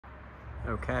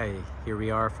Okay, here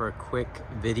we are for a quick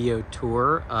video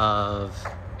tour of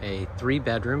a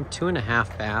 3-bedroom,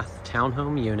 2.5 bath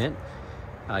townhome unit,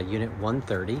 unit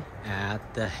 130 at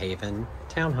the Haven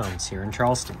Townhomes here in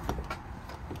Charleston.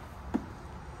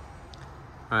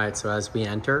 All right, so as we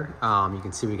enter, you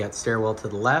can see we got stairwell to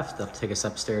the left. That'll take us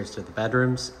upstairs to the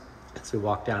bedrooms. As we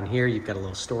walk down here, you've got a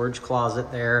little storage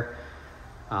closet there.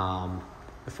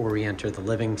 Before we enter the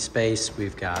living space,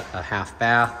 we've got a half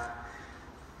bath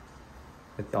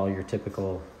with all your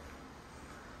typical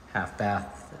half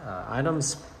bath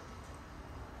items.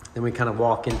 Then we kind of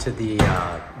walk into the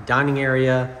dining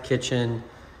area, kitchen,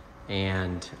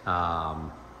 and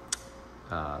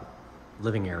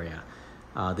living area.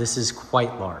 This is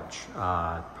quite large.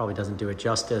 Probably doesn't do it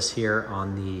justice here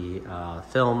on the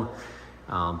film,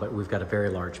 but we've got a very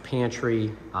large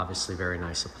pantry, obviously very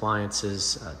nice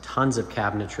appliances, tons of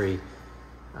cabinetry,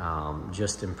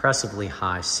 just impressively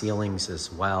high ceilings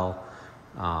as well.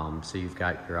 So you've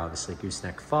got your obviously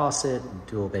gooseneck faucet,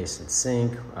 dual basin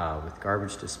sink with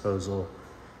garbage disposal,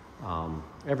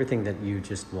 everything that you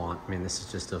just want. I mean, this is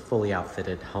just a fully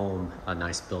outfitted home, a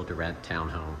nice build-to-rent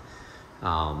townhome.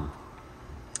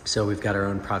 So we've got our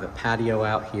own private patio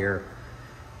out here,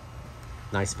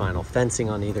 nice vinyl fencing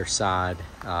on either side,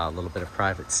 a little bit of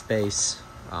private space.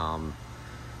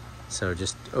 So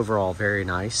just overall very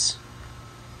nice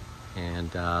and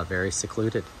very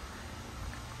secluded.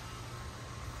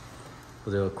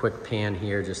 We'll do a quick pan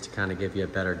here just to kind of give you a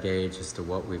better gauge as to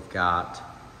what we've got.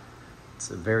 It's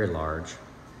very large.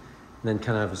 And then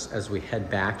kind of as we head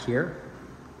back here,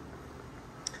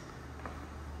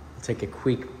 we'll take a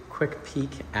quick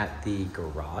peek at the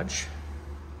garage.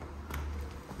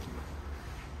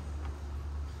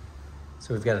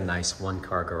 So we've got a nice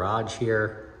 1-car garage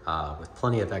here with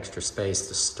plenty of extra space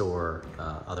to store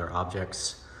other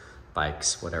objects,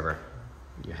 bikes, whatever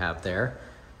you have there.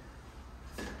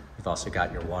 You've also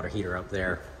got your water heater up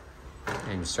there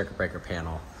and your circuit breaker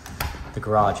panel. The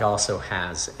garage also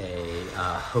has a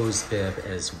hose bib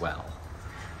as well.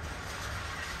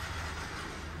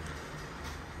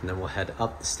 And then we'll head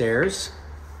up the stairs.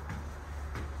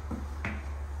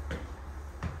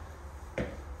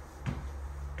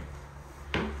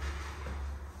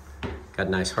 Got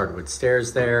nice hardwood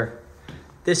stairs there.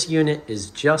 This unit is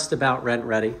just about rent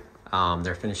ready.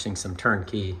 They're finishing some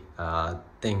turnkey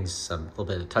things, a little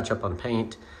bit of touch up on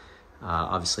paint,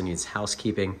 obviously needs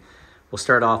housekeeping. We'll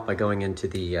start off by going into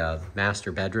the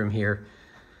master bedroom here.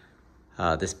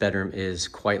 This bedroom is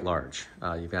quite large.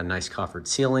 You've got a nice coffered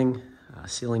ceiling,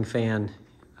 ceiling fan.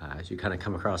 As you kind of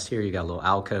come across here, you got a little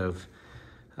alcove,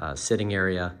 sitting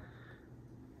area,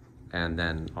 and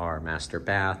then our master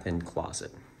bath and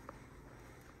closet.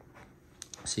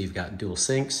 So you've got dual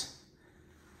sinks,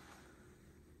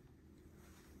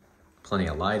 plenty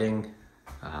of lighting.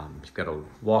 You've got a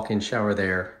walk-in shower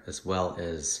there, as well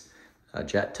as a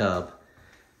jet tub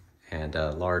and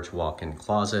a large walk-in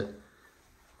closet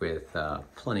with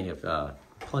plenty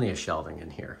of shelving in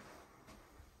here.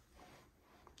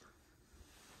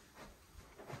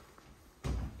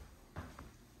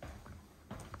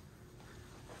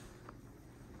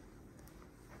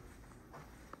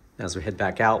 As we head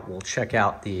back out, we'll check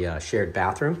out the shared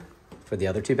bathroom for the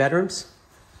other 2 bedrooms.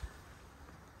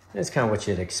 It's kind of what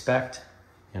you'd expect.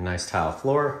 A nice tile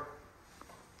floor,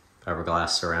 fiberglass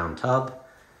surround tub,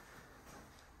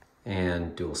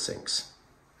 and dual sinks.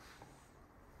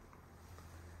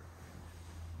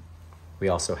 We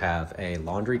also have a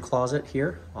laundry closet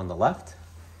here on the left.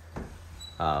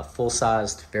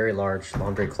 Full-sized, very large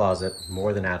laundry closet,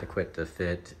 more than adequate to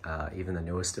fit even the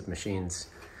newest of machines.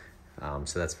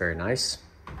 So that's very nice.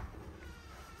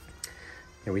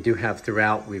 And we do have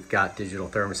throughout, we've got digital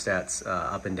thermostats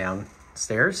up and down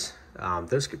stairs.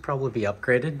 Those could probably be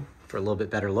upgraded for a little bit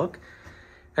better look.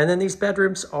 And then these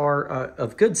bedrooms are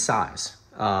of good size.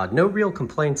 No real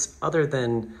complaints other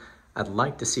than I'd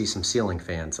like to see some ceiling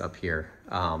fans up here.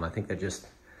 I think that just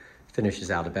finishes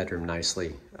out a bedroom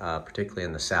nicely, particularly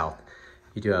in the south.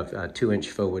 You do have 2-inch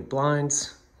faux wood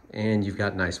blinds, and you've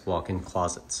got nice walk-in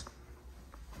closets.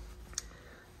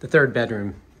 The 3rd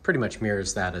bedroom pretty much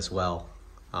mirrors that as well.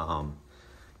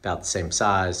 About the same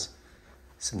size,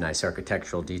 some nice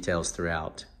architectural details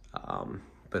throughout,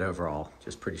 but overall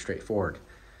just pretty straightforward.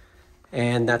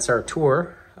 And that's our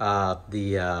tour.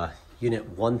 The unit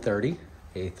 130,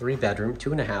 a 3-bedroom,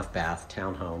 2.5 bath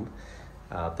townhome,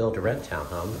 build-to-rent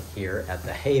townhome here at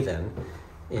the Haven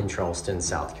in Charleston,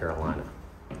 South Carolina.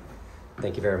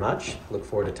 Thank you very much. Look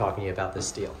forward to talking to you about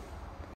this deal.